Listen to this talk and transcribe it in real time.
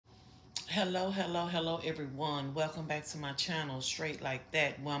Hello, everyone. Welcome back to my channel, Straight Like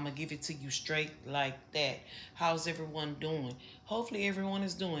That. Well, I'm going to give it to you straight like that. How's everyone doing? Hopefully, everyone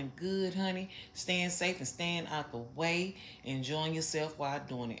is doing good, honey. Staying safe and staying out the way. Enjoying yourself while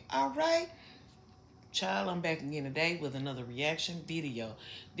doing it. All right? Child, I'm back again today with another reaction video.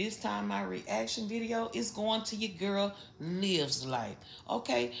 This time, my reaction video is going to your girl, Liv's Life.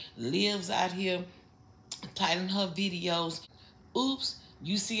 Okay? Liv's out here titling her videos. Oops,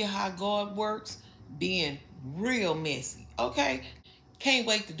 you see how God works? Being real messy. Okay? Can't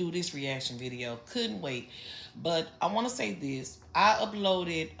wait to do this reaction video. Couldn't wait. But I want to say this. I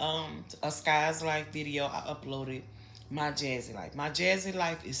uploaded a Skies Life video. I uploaded my Jazzy Life. My Jazzy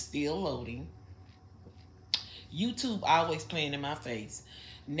Life is still loading. YouTube always playing in my face.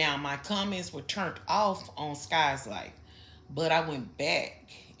 Now, my comments were turned off on Skies Life, but I went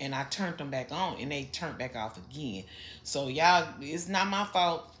back and I turned them back on and they turned back off again. So, y'all, it's not my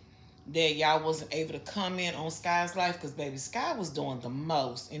fault that y'all wasn't able to comment on Sky's Life because, baby, Sky was doing the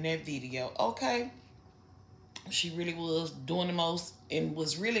most in that video, okay? She really was doing the most and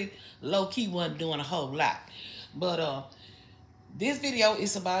was really low-key, wasn't doing a whole lot. But this video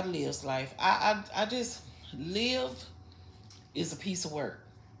is about Liv's life. I just, Liv is a piece of work.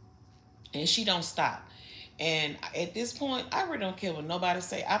 And she don't stop. And at this point, I really don't care what nobody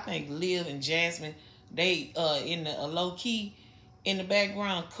say. I think Liv and Jasmine, they in the low key in the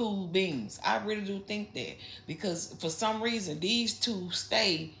background, cool beans. I really do think that because for some reason these two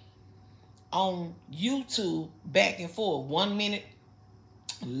stay on YouTube back and forth. 1 minute,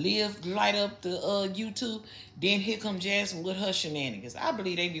 Liv light up the YouTube, then here come Jasmine with her shenanigans. I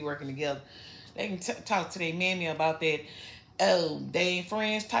believe they be working together. They can talk to their mammy about that. Oh, they ain't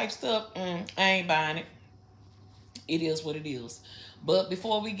friends type stuff. I ain't buying it. It is what it is. But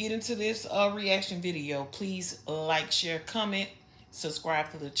before we get into this reaction video, please like, share, comment,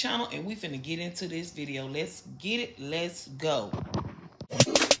 subscribe to the channel, and we finna get into this video. Let's get it. Let's go.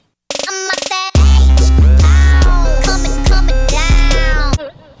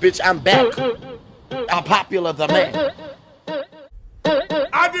 Bitch, I'm back. I'm popular the man.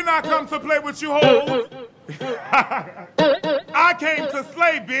 I did not come to play with you hoes. I came to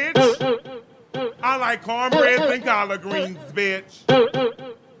slay, bitch. I like cornbread and collard greens, bitch.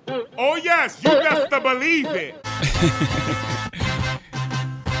 Oh yes, you best to believe it.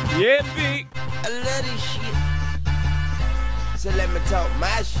 Yeah, B. I love this shit. So let me talk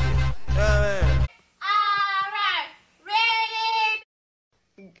my shit. Alright, ready?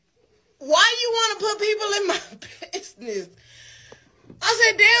 Why you want to put people in my business? I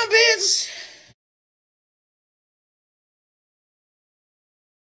said, damn, bitch.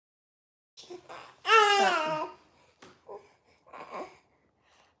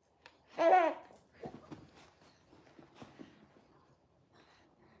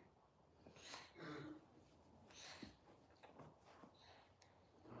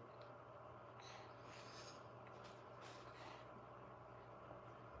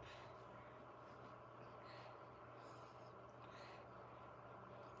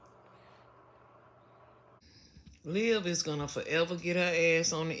 Liv is gonna forever get her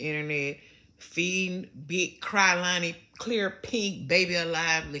ass on the internet, feeding big Krylani clear pink baby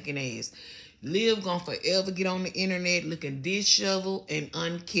alive looking ass. Liv gonna forever get on the internet looking disheveled and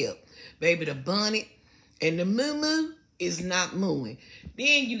unkept. Baby, the bonnet and the moo-moo is not mooing.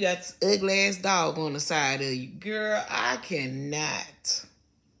 Then you got this ugly ass dog on the side of you. Girl, I cannot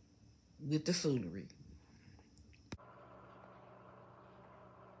with the foolery.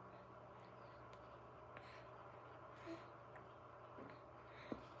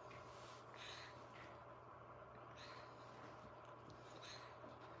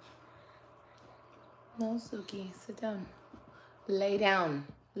 No, Suki, sit down. Lay down.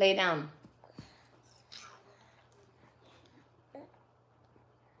 Lay down.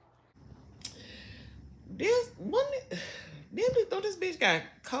 This bitch got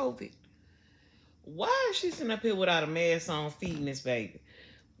COVID. Why is she sitting up here without a mask on feeding this baby?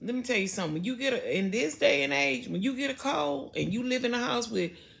 Let me tell you something. When you get in this day and age, when you get a cold and you live in a house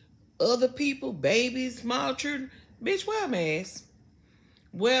with other people, babies, small children, bitch, wear a mask.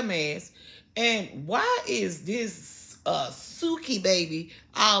 Wear a mask. And why is this Suki baby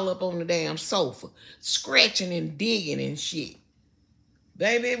all up on the damn sofa, scratching and digging and shit?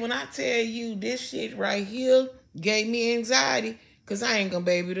 Baby, when I tell you this shit right here gave me anxiety, because I ain't gonna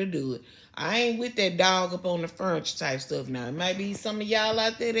be able to do it. I ain't with that dog up on the furniture type stuff now. It might be some of y'all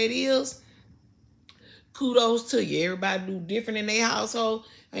out there that is. Kudos to you. Everybody do different in their household.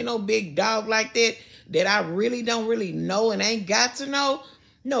 Ain't no big dog like that I really don't really know and ain't got to know.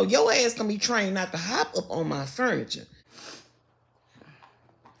 No, your ass gonna be trained not to hop up on my furniture.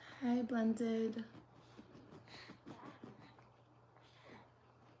 Hi, Blended.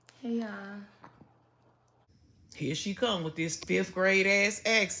 Hey, y'all. Here she come with this 5th grade ass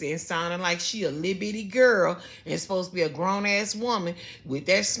accent, sounding like she a little bitty girl and supposed to be a grown ass woman with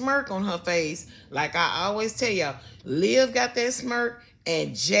that smirk on her face. Like I always tell y'all, Liv got that smirk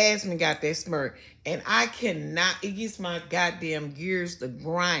and Jasmine got that smirk. And I cannot, it gets my goddamn gears to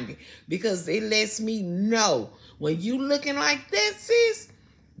grinding because it lets me know when you looking like that, sis,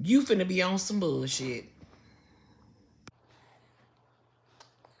 you finna be on some bullshit.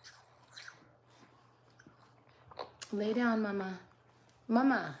 Lay down, mama.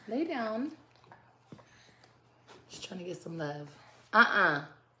 Mama, lay down. Just trying to get some love. I'm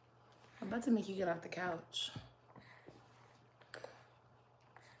about to make you get off the couch.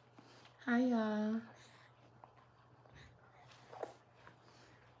 Hi, y'all.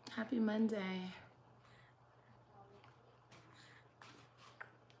 Happy Monday.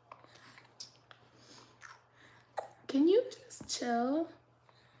 Can you just chill?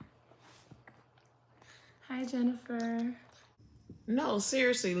 Hi, Jennifer. No,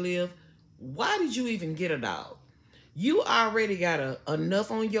 seriously, Liv, why did you even get a dog? You already got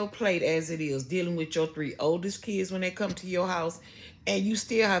enough on your plate as it is, dealing with your 3 oldest kids when they come to your house, and you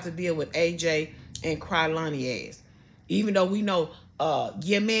still have to deal with AJ and Krylani ass. Even though we know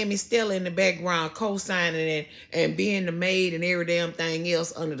your mammy still in the background co-signing it and being the maid and every damn thing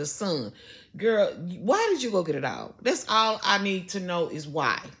else under the sun. Girl, why did you go get a dog? That's all I need to know is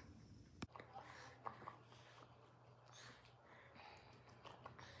why.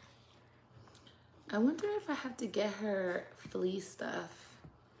 I wonder if I have to get her flea stuff.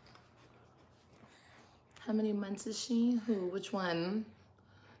 How many months is she? Who? Which one?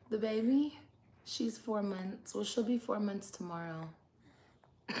 The baby? She's 4 months. Well, she'll be 4 months tomorrow.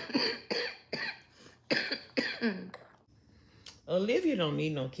 Olivia don't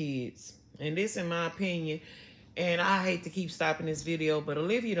need no kids. And this, in my opinion, and I hate to keep stopping this video, but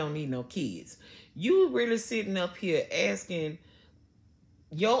Olivia don't need no kids. You really sitting up here asking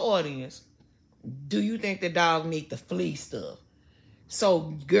your audience, do you think the dog need the flea stuff?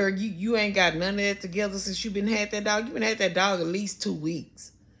 So, girl, you ain't got none of that together since you been had that dog. You been had that dog at least 2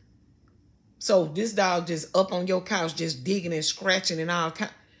 weeks. So this dog just up on your couch, just digging and scratching and all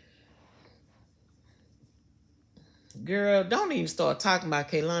kind. Girl, don't even start talking about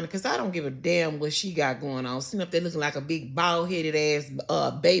Kaylani, because I don't give a damn what she got going on. Sitting up there looking like a big bald-headed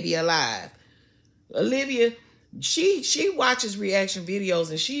ass baby alive. Olivia, she watches reaction videos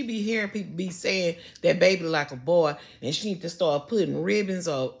and she be hearing people be saying that baby like a boy, and she need to start putting ribbons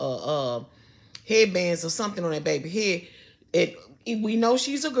or headbands or something on that baby head. We know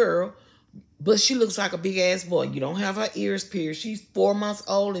she's a girl, but she looks like a big ass boy. You don't have her ears pierced. She's 4 months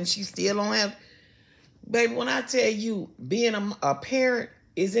old and she still don't have. Baby, when I tell you being a parent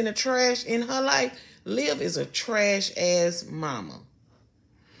is in the trash in her life, Liv is a trash ass mama.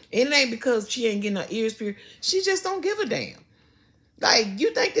 It ain't because she ain't getting her ears pierced. She just don't give a damn. Like,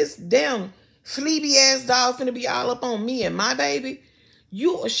 you think this damn fleeby ass dog finna be all up on me and my baby?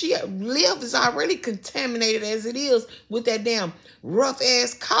 Liv is already contaminated as it is with that damn rough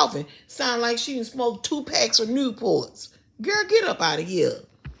ass coughing. Sound like she done smoked 2 packs of Newports. Girl, get up out of here.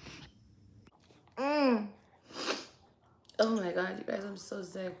 Oh my God, you guys, I'm so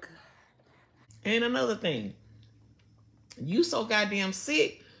sick. And another thing, you so goddamn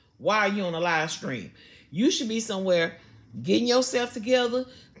sick. Why are you on a live stream? You should be somewhere getting yourself together,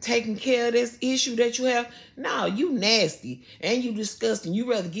 taking care of this issue that you have. No, you nasty and you disgusting. You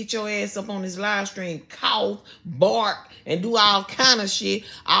rather get your ass up on this live stream, cough, bark, and do all kind of shit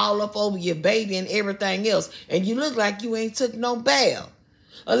all up over your baby and everything else. And you look like you ain't took no bath.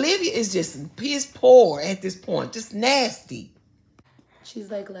 Olivia is just piss poor at this point, just nasty. She's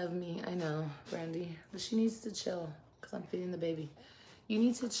like, love me. I know, Brandy. But she needs to chill because I'm feeding the baby. You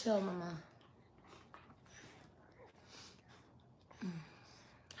need to chill, mama.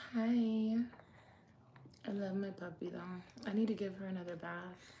 Hi. I love my puppy, though. I need to give her another bath.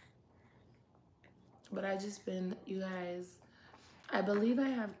 But I just been, you guys, I believe I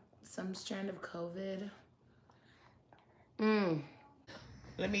have some strand of COVID.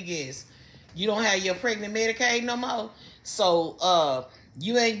 Let me guess. You don't have your pregnant Medicaid no more? So,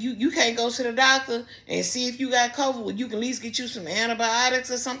 you can't go to the doctor and see if you got COVID. Well, you can at least get you some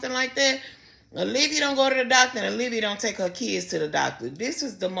antibiotics or something like that. Olivia don't go to the doctor, and Olivia don't take her kids to the doctor. This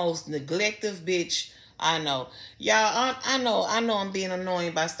is the most neglective bitch I know. Y'all, I know I'm being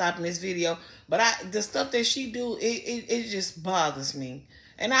annoying by stopping this video, but the stuff that she do, it just bothers me.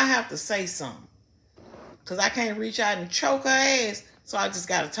 And I have to say something. Because I can't reach out and choke her ass, so I just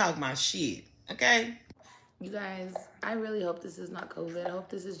got to talk my shit. Okay? You guys, I really hope this is not COVID. I hope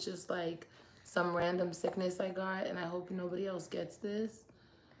this is just like some random sickness I got, and I hope nobody else gets this.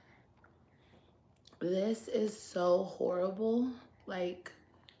 This is so horrible. Like,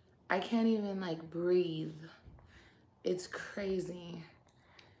 I can't even like breathe. It's crazy.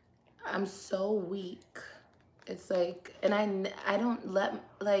 I'm so weak. It's like, and I don't let,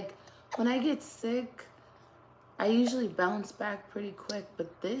 like, when I get sick, I usually bounce back pretty quick,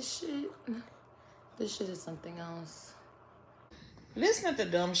 but this shit is something else. Listen to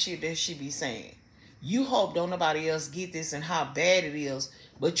the dumb shit that she be saying. You hope don't nobody else get this and how bad it is,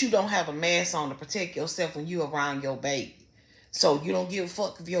 but you don't have a mask on to protect yourself when you around your baby. So you don't give a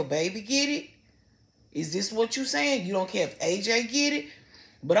fuck if your baby get it? Is this what you saying? You don't care if AJ get it?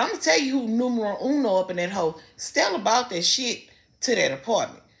 But I'm gonna tell you who numero uno up in that hole. Stella bought that shit to that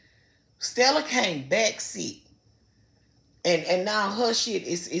apartment. Stella came back sick. And now her shit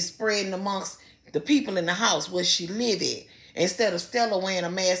is spreading amongst the people in the house where she live at. Instead of Stella wearing a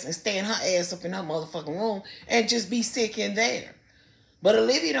mask and staying her ass up in her motherfucking room and just be sick in there. But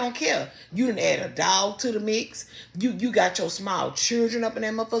Olivia don't care. You done add a dog to the mix. You got your small children up in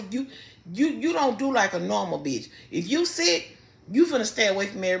that motherfucker. You don't do like a normal bitch. If you sick, you finna stay away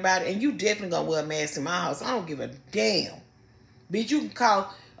from everybody, and you definitely gonna wear a mask in my house. I don't give a damn. Bitch, you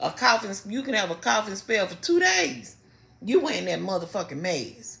can have a coughing spell for 2 days. You wearing that motherfucking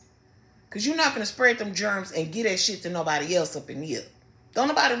mask. Cause you're not gonna spread them germs and get that shit to nobody else up in here. Don't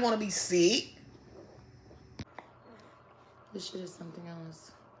nobody wanna be sick. This shit is something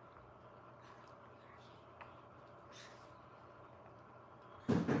else.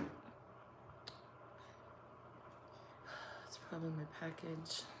 It's probably my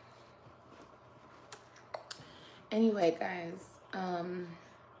package. Anyway, guys,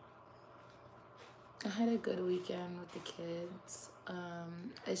 I had a good weekend with the kids.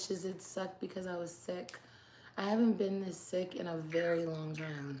 It's just, it sucked because I was sick. I haven't been this sick in a very long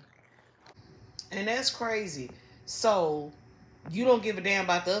time. And that's crazy. So, you don't give a damn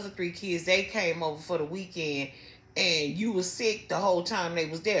about the other 3 kids. They came over for the weekend, and you was sick the whole time they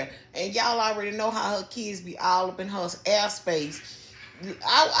was there. And y'all already know how her kids be all up in her airspace.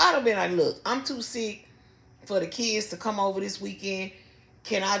 I'd have been like, look, I'm too sick for the kids to come over this weekend.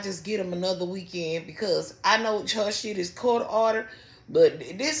 Can I just get them another weekend? Because I know her shit is court order, but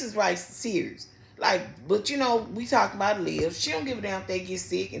this is right serious. Like, but you know, we talking about Liv. She don't give a damn if they get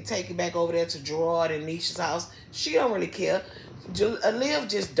sick and take it back over there to Gerard and Nisha's house. She don't really care. Liv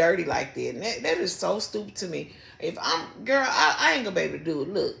just dirty like that. And that is so stupid to me. If I'm, girl, I ain't gonna be able to do it.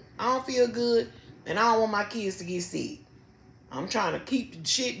 Look, I don't feel good, and I don't want my kids to get sick. I'm trying to keep the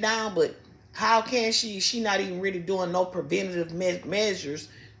shit down, but how can she? She not even really doing no preventative measures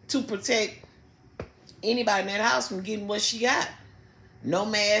to protect anybody in that house from getting what she got. No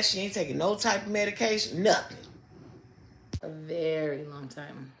mask. She ain't taking no type of medication. Nothing. A very long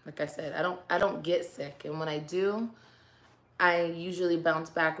time. Like I said, I don't get sick, and when I do, I usually bounce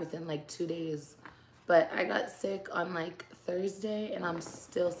back within like 2 days. But I got sick on like Thursday, and I'm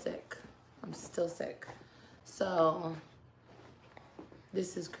still sick. So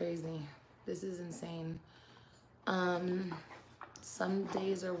this is crazy. This is insane. Some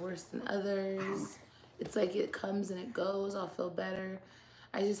days are worse than others. It's like it comes and it goes. I'll feel better.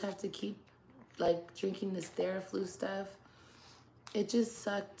 I just have to keep like drinking this Theraflu stuff. It just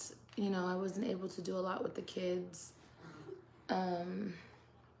sucked. You know, I wasn't able to do a lot with the kids. Because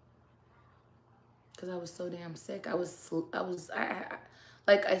I was so damn sick. I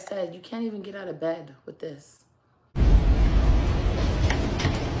like I said, you can't even get out of bed with this.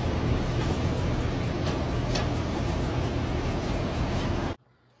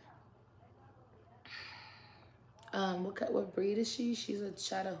 What breed is she? She's a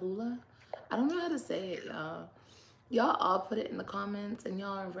Chattahoola. I don't know how to say it, y'all. Y'all all put it in the comments, and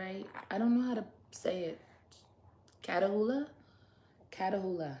y'all are right. I don't know how to say it. Catahoula?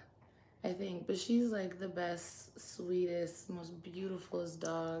 Catahoula, I think. But she's like the best, sweetest, most beautifulest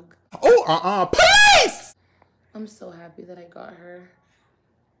dog. Oh, please! I'm so happy that I got her.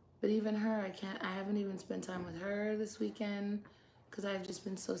 But even her, I haven't even spent time with her this weekend because I've just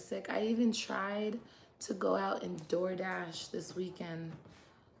been so sick. I even tried to go out and DoorDash this weekend,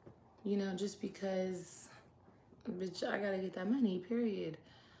 you know, just because, bitch, I gotta get that money, period.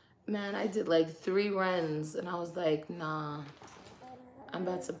 Man, I did like 3 runs, and I was like, nah, I'm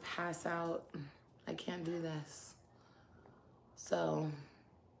about to pass out. I can't do this. So,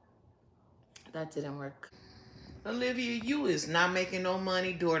 that didn't work. Olivia, you is not making no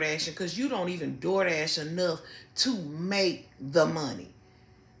money DoorDashing because you don't even DoorDash enough to make the money.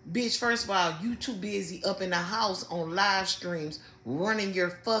 Bitch, first of all, you too busy up in the house on live streams running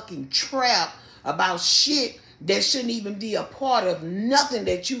your fucking trap about shit that shouldn't even be a part of nothing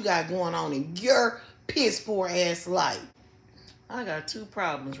that you got going on in your piss poor ass life. I got two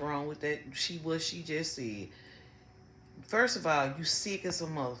problems wrong with that. What she just said. First of all, you sick as a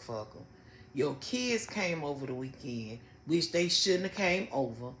motherfucker. Your kids came over the weekend, which they shouldn't have came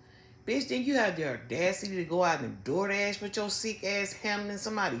over. Bitch, then you have the audacity to go out and DoorDash with your sick ass handling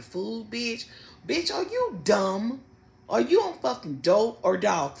somebody's food, bitch. Bitch, are you dumb? Are you on fucking dope or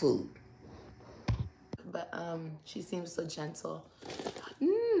dog food? But she seems so gentle.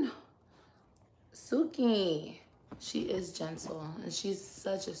 Suki, she is gentle and she's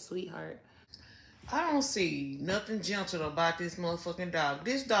such a sweetheart. I don't see nothing gentle about this motherfucking dog.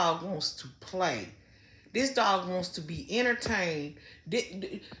 This dog wants to play. This dog wants to be entertained.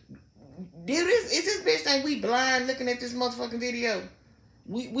 Is this bitch think we blind looking at this motherfucking video?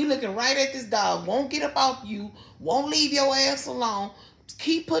 We looking right at this dog. Won't get up off you. Won't leave your ass alone.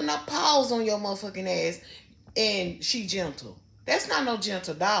 Keep putting up paws on your motherfucking ass. And she gentle. That's not no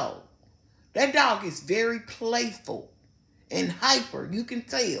gentle dog. That dog is very playful and hyper. You can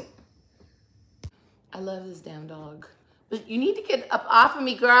tell. I love this damn dog. But you need to get up off of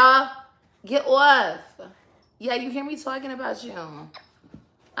me, girl. Get off. Yeah, you hear me talking about you.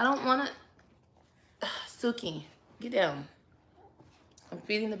 I don't want to... Suki, get down. I'm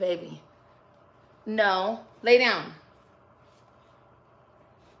feeding the baby. No, lay down.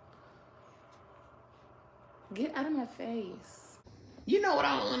 Get out of my face. You know what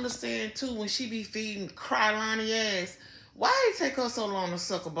I don't understand, too, when she be feeding Krylani ass? Why it take her so long to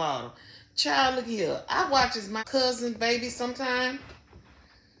suck a bottle? Child, look here. I watches my cousin baby sometime.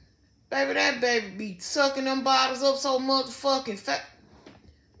 Baby, that baby be sucking them bottles up so motherfucking fat.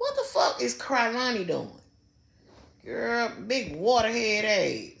 What the fuck is Krylani doing? Girl, big waterhead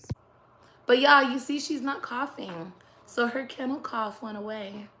ass. But y'all, you see she's not coughing. So her kennel cough went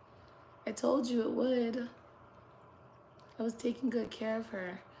away. I told you it would. I was taking good care of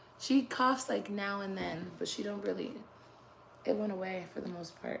her. She coughs like now and then, but she don't really... It went away for the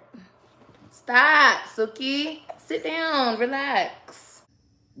most part. Stop, Suki. Sit down, relax.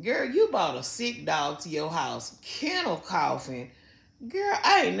 Girl, you bought a sick dog to your house. Kennel coughing. Girl,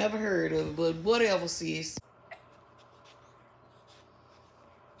 I ain't never heard of it, but whatever, sis.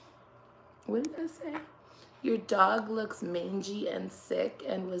 What did I say? Your dog looks mangy and sick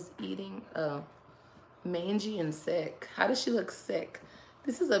and was eating... Oh, mangy and sick. How does she look sick?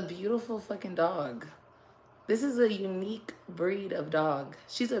 This is a beautiful fucking dog. This is a unique breed of dog.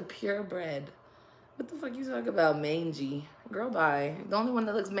 She's a purebred. What the fuck you talking about, mangy? Girl, bye. The only one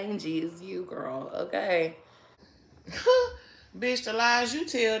that looks mangy is you, girl. Okay. Bitch, the lies you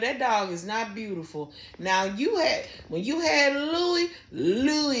tell, that dog is not beautiful. Now, when you had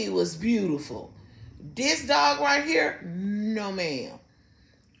Louis was beautiful. This dog right here, no ma'am.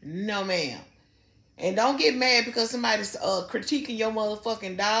 No ma'am. And don't get mad because somebody's critiquing your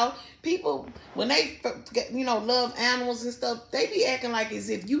motherfucking dog. People, when they, love animals and stuff, they be acting like as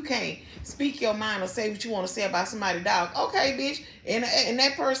if you can't speak your mind or say what you want to say about somebody's dog. Okay, bitch. And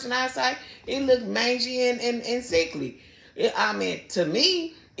that person outside, it look mangy and sickly. To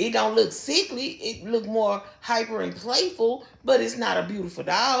me, it don't look sickly. It look more hyper and playful, but it's not a beautiful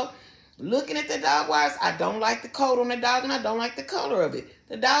dog. Looking at the dog wise, I don't like the coat on the dog and I don't like the color of it.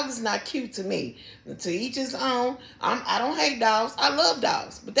 The dog is not cute to me. To each his own. I don't hate dogs. I love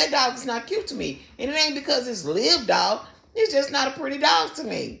dogs. But that dog is not cute to me. And it ain't because it's Liv dog. It's just not a pretty dog to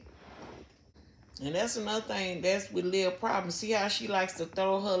me. And that's another thing. That's with Liv problem. See how she likes to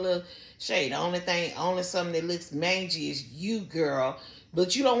throw her little shade. Only something that looks mangy is you, girl.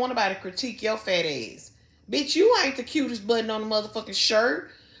 But you don't want nobody to critique your fat ass. Bitch, you ain't the cutest button on the motherfucking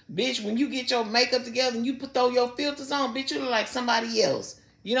shirt. Bitch, when you get your makeup together and you throw your filters on, bitch, you look like somebody else.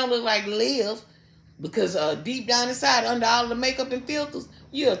 You don't look like Liv. Because deep down inside, under all the makeup and filters,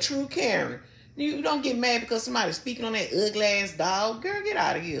 you're a true Karen. You don't get mad because somebody's speaking on that ugly ass dog. Girl, get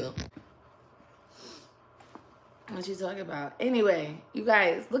out of here. What you talking about? Anyway, you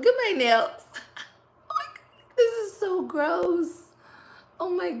guys, look at my nails. Oh my God, this is so gross. Oh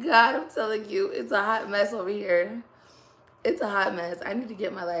my God, I'm telling you, it's a hot mess over here. It's a hot mess. I need to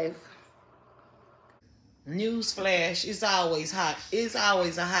get my life. Newsflash, it's always hot. It's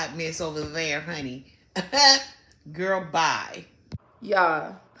always a hot mess over there, honey. Girl, bye.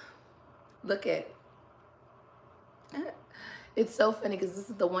 Y'all, look at. It's so funny because this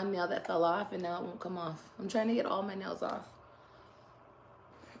is the one nail that fell off and now it won't come off. I'm trying to get all my nails off.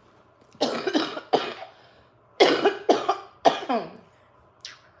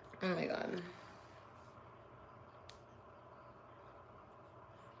 Oh my God.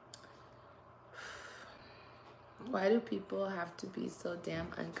 Why do people have to be so damn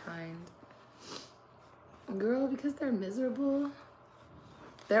unkind? Girl, because they're miserable.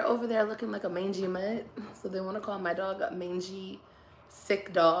 They're over there looking like a mangy mutt. So they want to call my dog a mangy,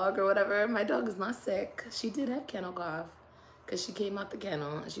 sick dog or whatever. My dog is not sick. She did have kennel cough because she came out the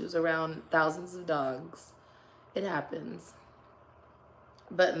kennel and she was around thousands of dogs. It happens.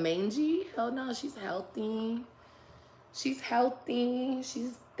 But mangy? Hell no, she's healthy. She's healthy.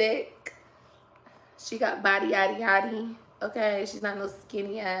 She's thick. She got body yaddy yaddy. Okay, she's not no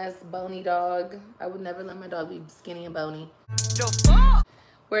skinny ass bony dog. I would never let my dog be skinny and bony.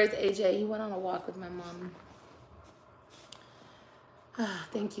 Where's AJ? He went on a walk with my mom.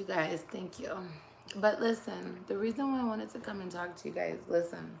 Thank you guys, thank you. But listen, the reason why I wanted to come and talk to you guys,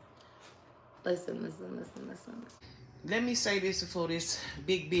 listen. Let me say this before this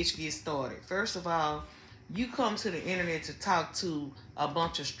big bitch gets started. First of all, you come to the internet to talk to a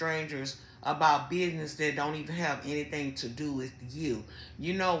bunch of strangers about business that don't even have anything to do with you.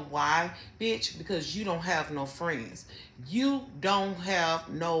 You know why, bitch? Because you don't have no friends. You don't have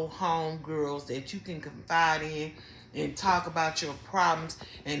no homegirls that you can confide in and talk about your problems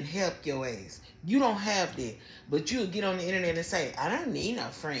and help your ass. You don't have that. But you'll get on the internet and say, I don't need no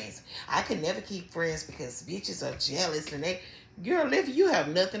friends. I can never keep friends because bitches are jealous and they... Girl, if you have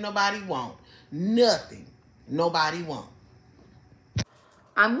nothing nobody want. Nothing nobody want.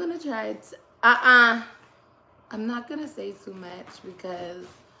 I'm gonna try to, I'm not gonna say too much because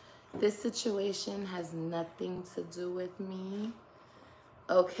this situation has nothing to do with me.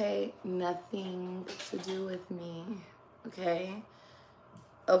 Okay? Nothing to do with me. Okay?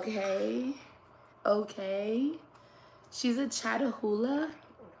 Okay? Okay? She's a Catahoula?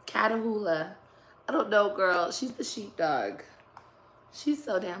 Catahoula. I don't know, girl. She's the sheepdog. She's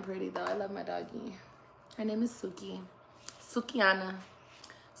so damn pretty, though. I love my doggie. Her name is Suki. Sukiana.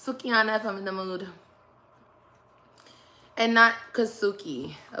 Sukiana, if I'm in the mood. And not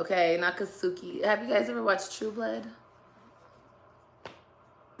Kasuki, okay? Not Kasuki. Have you guys ever watched True Blood?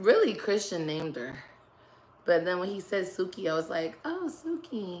 Really, Christian named her. But then when he said Suki, I was like, oh,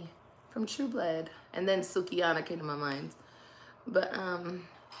 Suki from True Blood. And then Sukiana came to my mind. But,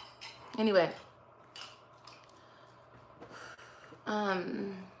 anyway. I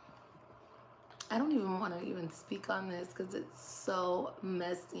don't even want to even speak on this because it's so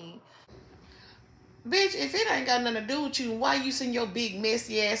messy. Bitch, if it ain't got nothing to do with you, why you send your big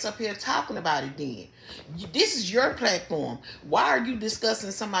messy ass up here talking about it then? This is your platform. Why are you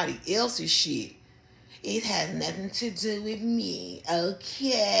discussing somebody else's shit? It has nothing to do with me.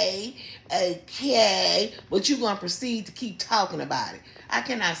 Okay. But you gonna proceed to keep talking about it. I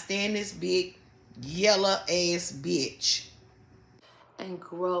cannot stand this big yellow ass bitch. And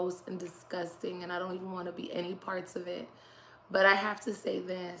gross and disgusting, and I don't even want to be any parts of it. But I have to say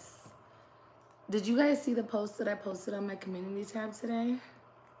this. Did you guys see the post that I posted on my community tab today?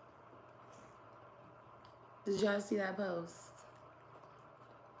 Did y'all see that post?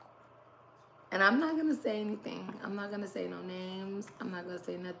 And I'm not gonna say anything. I'm not gonna say no names. I'm not gonna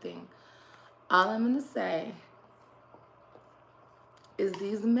say nothing. All I'm gonna say is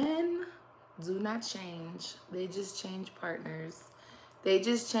these men do not change. They just change partners. They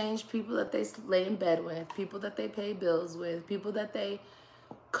just change people that they lay in bed with, people that they pay bills with, people that they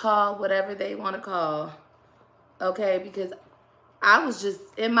call whatever they want to call. Okay, because I was just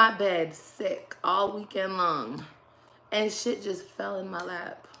in my bed sick all weekend long and shit just fell in my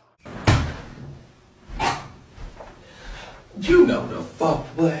lap. You know the fuck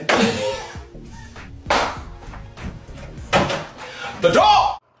what? The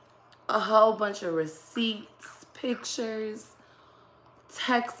dog! A whole bunch of receipts, pictures,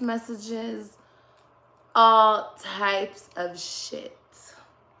 text messages, all types of shit,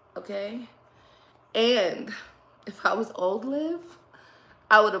 okay? And if I was old Liv,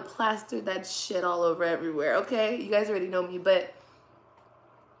 I would have plastered that shit all over everywhere, okay? You guys already know me, but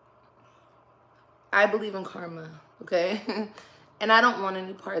I believe in karma, okay? And I don't want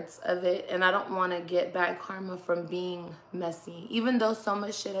any parts of it, and I don't want to get bad karma from being messy, even though so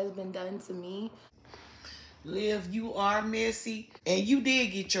much shit has been done to me. Liv, you are messy, and you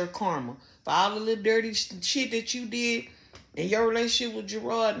did get your karma for all the little dirty shit that you did in your relationship with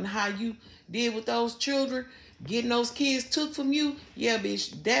Gerard and how you did with those children, getting those kids took from you. Yeah,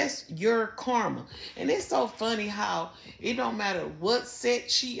 bitch, that's your karma. And it's so funny how it don't matter what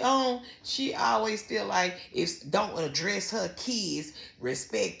set she on, she always feel like if don't address her kids,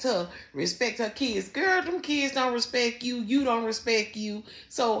 respect her kids. Girl, them kids don't respect you. You don't respect you.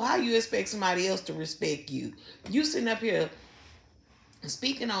 So how you expect somebody else to respect you? You sitting up here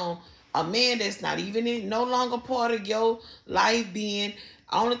speaking on a man that's not even no longer part of your life being.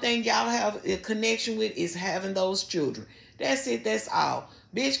 Only thing y'all have a connection with is having those children. That's it. That's all.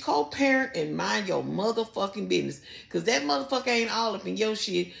 Bitch, co-parent and mind your motherfucking business. Because that motherfucker ain't all up in your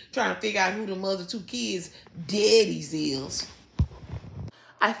shit trying to figure out who the mother 2 kids' daddies is.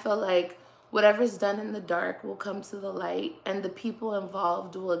 I feel like whatever's done in the dark will come to the light, and the people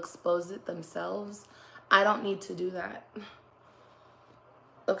involved will expose it themselves. I don't need to do that.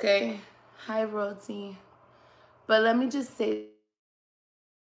 Okay? Hi, Roti. But let me just say,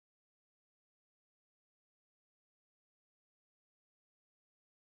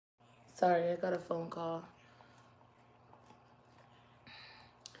 sorry, I got a phone call.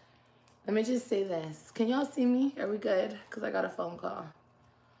 Let me just say this. Can y'all see me? Are we good? Because I got a phone call.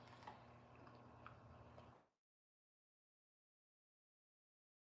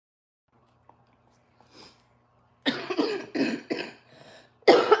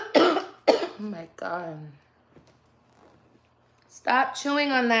 Oh my God. Stop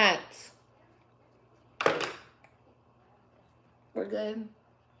chewing on that. We're good?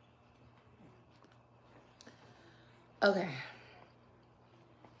 Okay.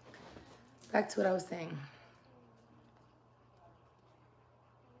 Back to what I was saying.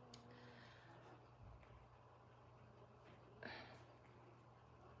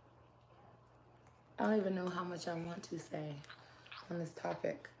 I don't even know how much I want to say on this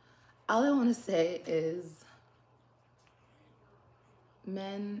topic. All I want to say is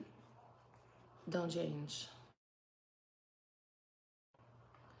men don't change.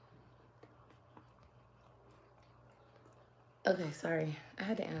 Okay, sorry. I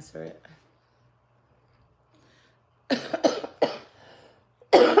had to answer it.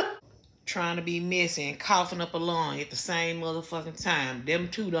 Trying to be messy and coughing up a lung at the same motherfucking time. Them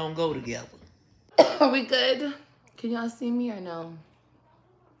two don't go together. Are we good? Can y'all see me or no?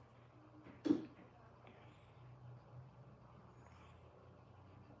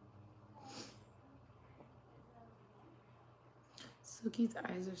 Suki's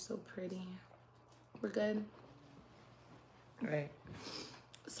eyes are so pretty. We're good? Right.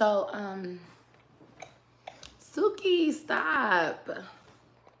 So, Suki, stop.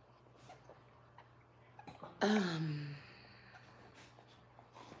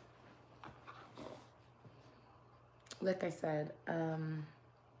 Like I said,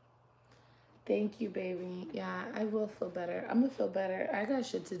 thank you, baby. Yeah, I will feel better. I'm gonna feel better. I got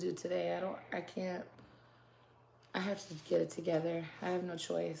shit to do today. I have to get it together. I have no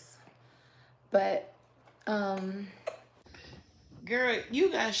choice. But, Girl,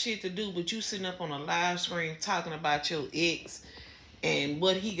 you got shit to do, but you sitting up on a live screen talking about your ex and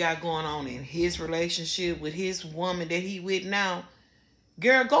what he got going on in his relationship with his woman that he with now.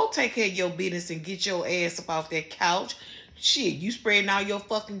 Girl, go take care of your business and get your ass up off that couch. Shit, you spreading all your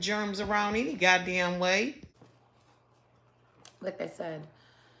fucking germs around any goddamn way. like I said,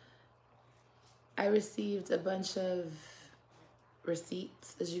 I received a bunch of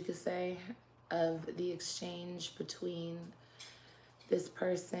receipts, as you could say, of the exchange between this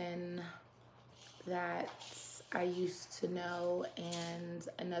person that I used to know and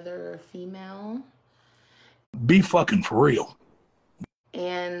another female. Be fucking for real.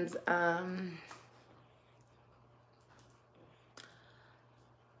 And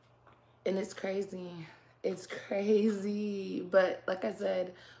it's crazy. It's crazy. But like I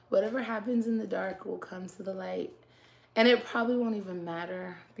said, whatever happens in the dark will come to the light. And it probably won't even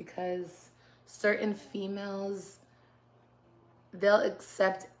matter because certain females, they'll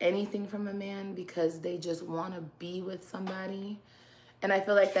accept anything from a man because they just want to be with somebody. And I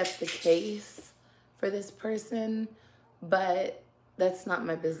feel like that's the case for this person, but that's not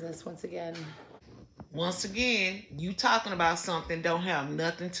my business once again. Once again, you talking about something don't have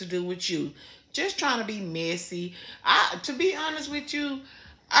nothing to do with you. Just trying to be messy. To be honest with you,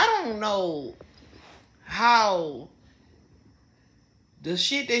 I don't know how the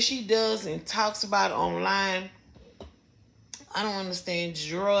shit that she does and talks about online. I don't understand.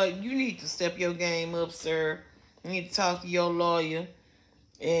 Gerard, you need to step your game up, sir. You need to talk to your lawyer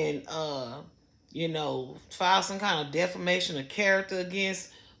and file some kind of defamation of character against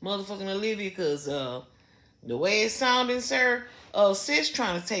motherfucking Olivia, because the way it sounded, sir, sis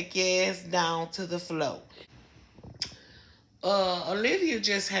trying to take your ass down to the floor. Olivia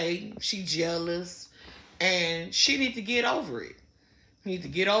just hating. She jealous. And she need to get over it. Need to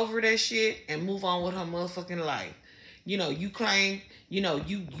get over that shit and move on with her motherfucking life. You claim, you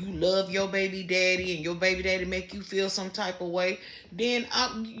love your baby daddy and your baby daddy make you feel some type of way. Then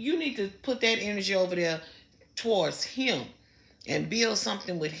you need to put that energy over there towards him and build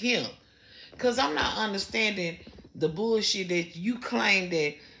something with him. Because I'm not understanding the bullshit that you claim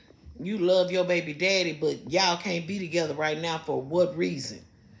that you love your baby daddy, but y'all can't be together right now for what reason?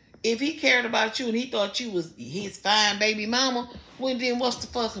 If he cared about you and he thought you was his fine baby mama, well then what's the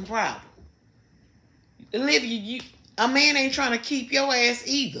fucking problem? Olivia, a man ain't trying to keep your ass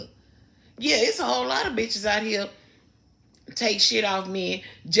either. Yeah, it's a whole lot of bitches out here take shit off men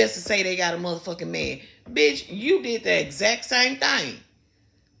just to say they got a motherfucking man. Bitch, you did the exact same thing.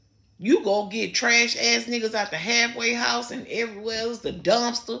 You go get trash ass niggas out the halfway house and everywhere else, the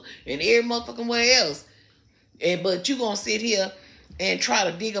dumpster and every motherfucking where else. But you gonna sit here and try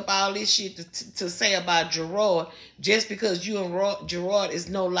to dig up all this shit to say about Gerard just because you and Gerard is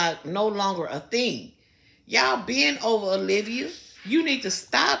no longer a thing. Y'all been over Olivia. You need to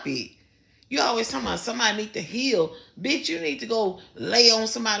stop it. You always talking about somebody need to heal. Bitch, you need to go lay on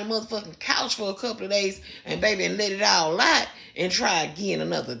somebody's motherfucking couch for a couple of days and baby and let it all out and try again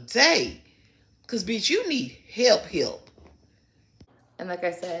another day. Because, bitch, you need help. And like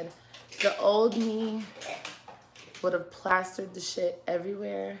I said, the old me would have plastered the shit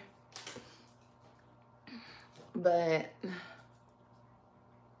everywhere. But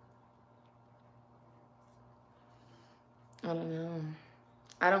I don't know.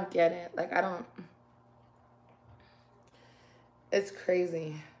 I don't get it. Like, it's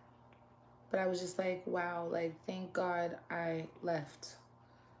crazy. But I was just like, wow, like, thank God I left.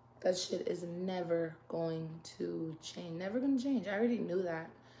 That shit is never going to change. Never going to change. I already knew that.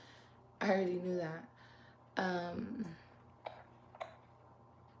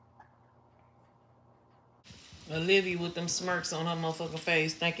 Olivia with them smirks on her motherfucking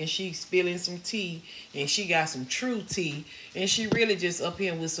face thinking she spilling some tea and she got some true tea and she really just up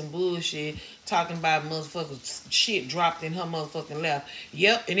here with some bullshit talking about motherfucking shit dropped in her motherfucking lap.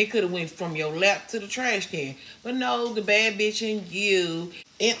 Yep, and it could have went from your lap to the trash can. But no, the bad bitch in you,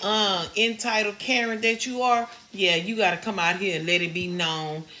 entitled Karen that you are, yeah, you got to come out here and let it be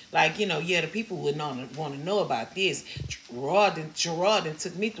known. Like, you know, yeah, the people would want to know about this. Gerard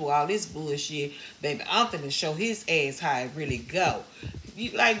took me through all this bullshit. Baby, I'm finna show his ass how it really go.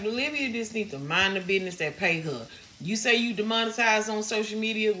 Like, Olivia just need to mind the business that pay her. You say you demonetize on social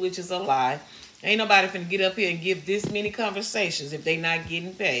media, which is a lie. Ain't nobody finna get up here and give this many conversations if they not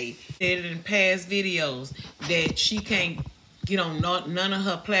getting paid. In past videos that she can't get on none of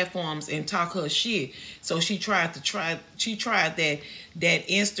her platforms and talk her shit. So she tried that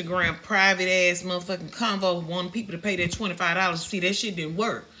Instagram private ass motherfucking convo, wanting people to pay that $25. See, that shit didn't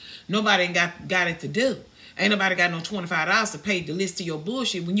work. Nobody ain't got it to do. Ain't nobody got no $25 to pay to listen to your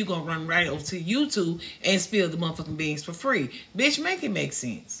bullshit when you gonna run right over to YouTube and spill the motherfucking beans for free. Bitch, make it make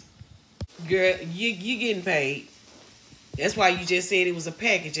sense. Girl, you getting paid. That's why you just said it was a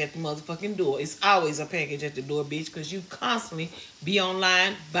package at the motherfucking door. It's always a package at the door, bitch, because you constantly be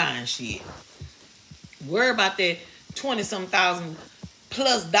online buying shit. Worry about that 20-some thousand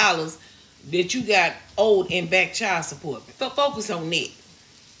plus dollars that you got owed in back child support. Focus on that.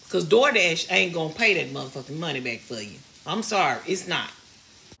 Because DoorDash ain't going to pay that motherfucking money back for you. I'm sorry. It's not.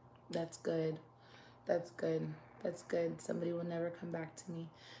 That's good. That's good. That's good. Somebody will never come back to me.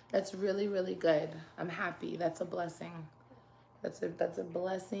 That's really, really good. I'm happy. That's a blessing. That's a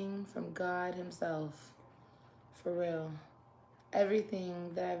blessing from God himself. For real.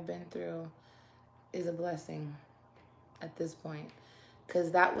 Everything that I've been through is a blessing at this point.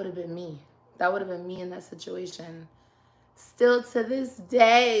 Because that would have been me. That would have been me in that situation. Still to this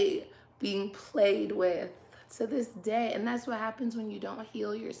day being played with. To this day. And that's what happens when you don't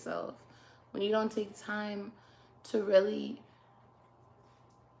heal yourself. When you don't take time to really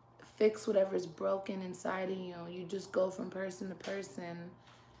fix whatever's broken inside of you. You just go from person to person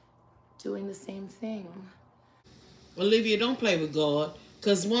doing the same thing. Olivia, don't play with God.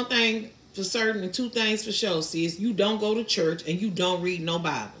 Because one thing for certain and two things for sure, sis, you don't go to church and you don't read no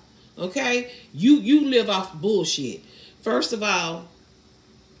Bible. Okay? You live off bullshit. First of all,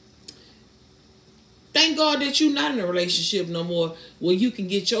 thank God that you're not in a relationship no more where you can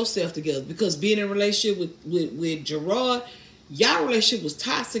get yourself together. Because being in a relationship with Gerard, y'all relationship was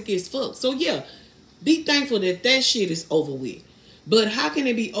toxic as fuck. So yeah, be thankful that shit is over with. But how can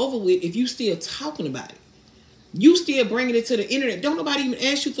it be over with if you still talking about it? You still bringing it to the internet. Don't nobody even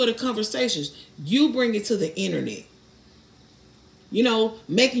ask you for the conversations. You bring it to the internet. You know,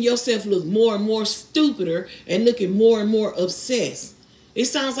 making yourself look more and more stupider and looking more and more obsessed. It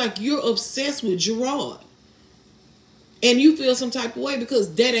sounds like you're obsessed with Gerard. And you feel some type of way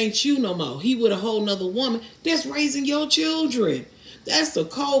because that ain't you no more. He with a whole nother woman that's raising your children. That's the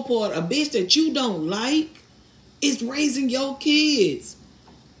cold part. A bitch that you don't like is raising your kids.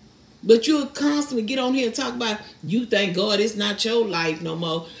 But you'll constantly get on here and talk about, you thank God it's not your life no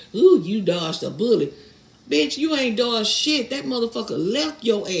more. Ooh, you dodged a bullet. Bitch, you ain't dodged shit. That motherfucker left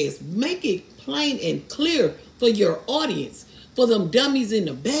your ass. Make it plain and clear for your audience. for them dummies in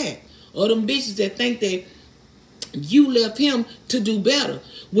the back or them bitches that think that you left him to do better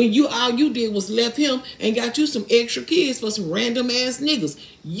when all you did was left him and got you some extra kids for some random ass niggas.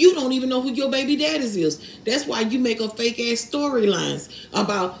 You don't even know who your baby daddies is. That's why you make up fake ass storylines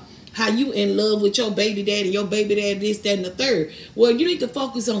about how you in love with your baby daddy, your baby daddy, this, that, and the third. Well, you need to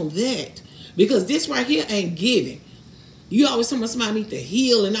focus on that because this right here ain't giving. You always tell me somebody need to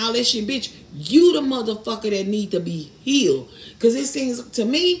heal and all that shit, bitch. You the motherfucker that need to be healed. Because it seems to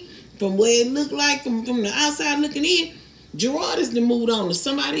me, from what it looked like, from the outside looking in, Gerard is the moved on to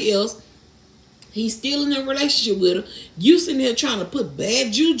somebody else. He's still in a relationship with her. You sitting here trying to put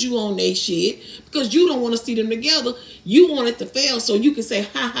bad juju on their shit because you don't want to see them together. You want it to fail so you can say,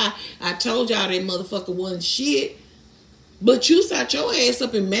 ha ha, I told y'all that motherfucker wasn't shit. But you sat your ass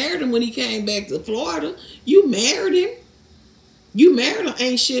up and married him when he came back to Florida. You married him. You married an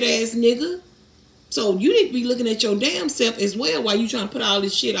ain't shit ass nigga. So you need to be looking at your damn self as well while you trying to put all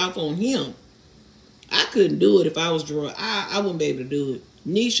this shit off on him. I couldn't do it if I was Gerard. I wouldn't be able to do it.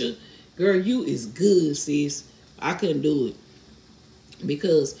 Nisha, girl, you is good, sis. I couldn't do it.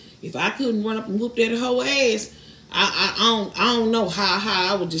 Because if I couldn't run up and whoop that whole ass, I don't know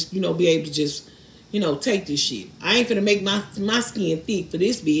how I would just, be able to just, take this shit. I ain't finna make my skin thick for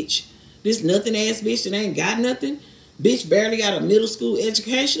this bitch. This nothing ass bitch that ain't got nothing. Bitch barely got a middle school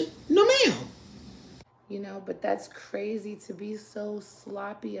education. No, ma'am. But that's crazy to be so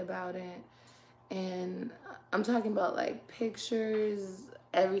sloppy about it. And I'm talking about like pictures,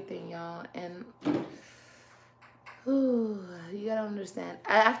 everything, y'all. And you gotta understand,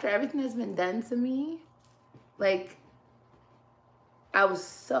 after everything that's been done to me, like, I was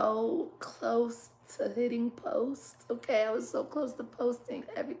so close to hitting post, okay? I was so close to posting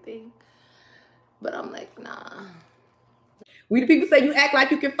everything. But I'm like, nah. We the people say you act like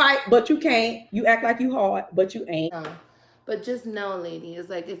you can fight, but you can't. You act like you hard, but you ain't. No. But just know, lady, it's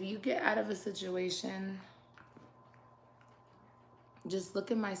like if you get out of a situation, just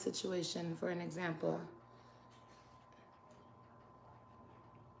look at my situation for an example.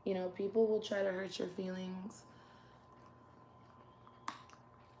 People will try to hurt your feelings.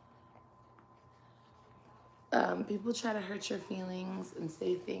 People try to hurt your feelings and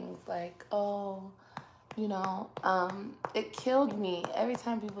say things like, oh, it killed me every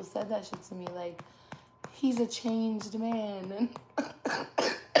time people said that shit to me, like, he's a changed man.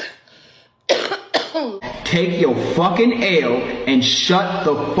 Take your fucking L and shut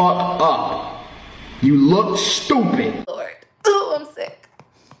the fuck up. You look stupid. Lord, oh, I'm sick.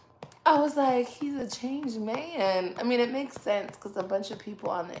 I was like, he's a changed man. I mean, it makes sense because a bunch of people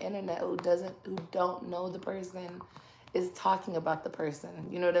on the internet who don't know the person is talking about the person.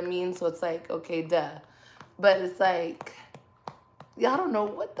 You know what I mean? So it's like, okay, duh. But it's like, y'all don't know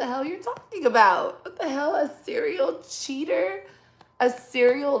what the hell you're talking about. What the hell? A serial cheater? A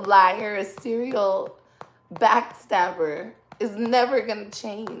serial liar? A serial backstabber is never going to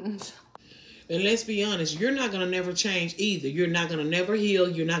change. And let's be honest, you're not going to never change either. You're not going to never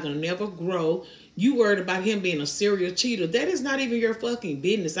heal. You're not going to never grow. You worried about him being a serial cheater. That is not even your fucking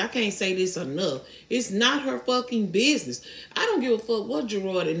business. I can't say this enough. It's not her fucking business. I don't give a fuck what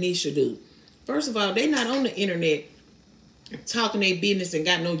Gerard and Nisha do. First of all, they not on the internet talking their business and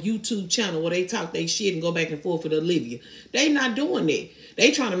got no YouTube channel where they talk their shit and go back and forth with Olivia. They not doing that.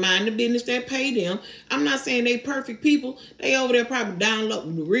 They trying to mind the business that pay them. I'm not saying they perfect people. They over there probably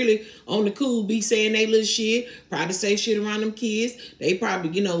download, really on the cool, be saying they little shit, probably say shit around them kids. They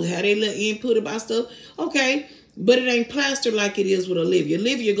probably, have their little input about stuff. Okay, but it ain't plastered like it is with Olivia.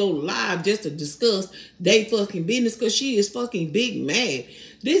 Olivia go live just to discuss they fucking business because she is fucking big mad.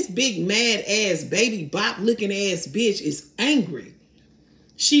 This big mad ass baby bop looking ass bitch is angry.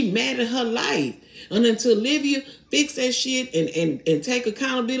 She mad at her life. And until Olivia fix that shit and take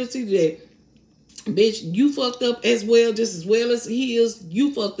accountability that, bitch, you fucked up as well, just as well as he is.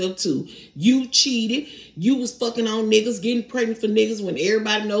 You fucked up too. You cheated. You was fucking on niggas, getting pregnant for niggas when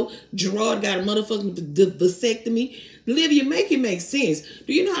everybody know Gerard got a motherfucking vasectomy. Olivia, make it make sense.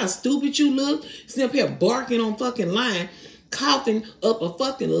 Do you know how stupid you look? Sitting up here barking on fucking line, coughing up a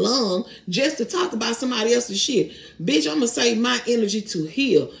fucking lung just to talk about somebody else's shit. Bitch, I'm gonna save my energy to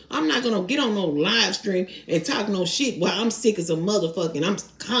heal. I'm not gonna get on no live stream and talk no shit while I'm sick as a motherfucking. I'm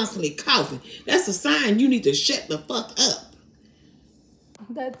constantly coughing. That's a sign you need to shut the fuck up.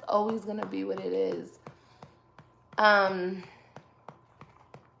 That's always gonna be what it is.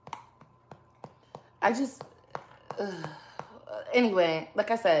 Anyway,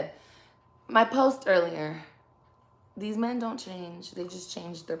 like I said, my post earlier, these men don't change. They just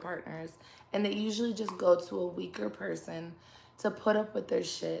change their partners. And they usually just go to a weaker person to put up with their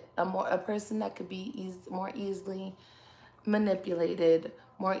shit. A person that could be more easily manipulated,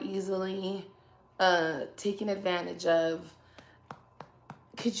 more easily taken advantage of.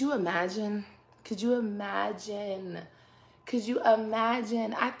 Could you imagine? Could you imagine? Could you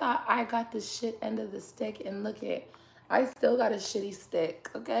imagine? I thought I got the shit end of the stick, and look at, I still got a shitty stick,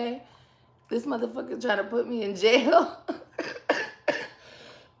 okay? This motherfucker trying to put me in jail.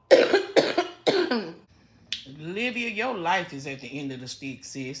 Olivia, your life is at the end of the stick,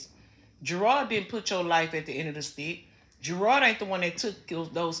 sis. Gerard didn't put your life at the end of the stick. Gerard ain't the one that took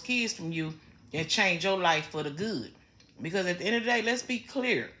those kids from you and changed your life for the good. Because at the end of the day, let's be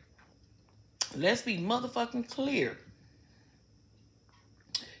clear. Let's be motherfucking clear.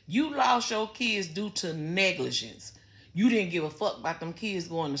 You lost your kids due to negligence. You didn't give a fuck about them kids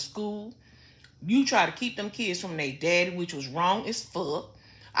going to school. You tried to keep them kids from their daddy, which was wrong as fuck.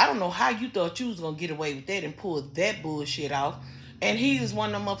 I don't know how you thought you was going to get away with that and pull that bullshit off. And he is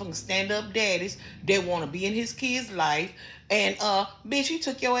one of them motherfucking stand-up daddies that want to be in his kid's life. And, bitch, he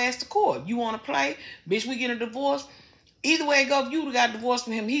took your ass to court. You want to play? Bitch, we get a divorce. Either way it goes, if you got divorced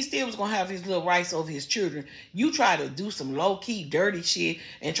from him, he still was going to have his little rights over his children. You try to do some low-key, dirty shit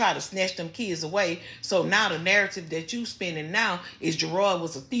and try to snatch them kids away. So now the narrative that you spinning now is Gerard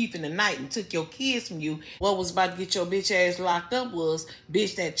was a thief in the night and took your kids from you. What was about to get your bitch ass locked up was,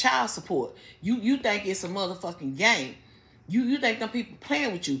 bitch, that child support. You think it's a motherfucking game. You think them people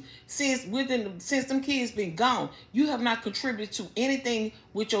playing with you. Since them kids been gone, you have not contributed to anything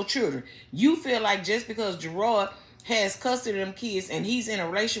with your children. You feel like just because Gerard has custody of them kids and he's in a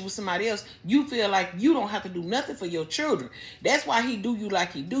relationship with somebody else, you feel like you don't have to do nothing for your children. That's why he do you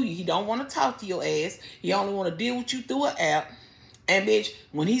like he do you. He don't want to talk to your ass. He only want to deal with you through an app. And bitch,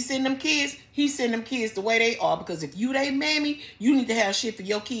 when he send them kids, he send them kids the way they are. Because if you they mammy, you need to have shit for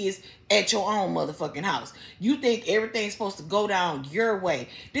your kids at your own motherfucking house. You think everything's supposed to go down your way.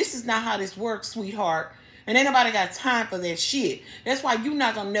 This is not how this works, sweetheart. And ain't nobody got time for that shit. That's why you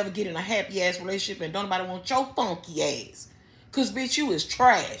not gonna never get in a happy ass relationship and don't nobody want your funky ass. Cause bitch, you is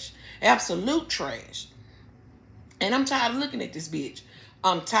trash. Absolute trash. And I'm tired of looking at this bitch.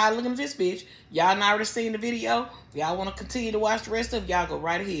 I'm tired of looking at this bitch. Y'all not already seen the video. Y'all want to continue to watch the rest of it, y'all go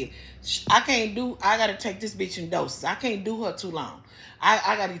right ahead. I gotta take this bitch in doses. I can't do her too long.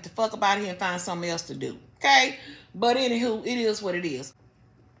 I gotta get the fuck up out of here and find something else to do. Okay? But anywho, it is what it is.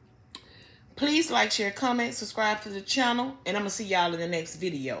 Please like, share, comment, subscribe to the channel, and I'm going to see y'all in the next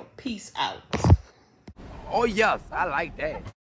video. Peace out. Oh, yes, I like that.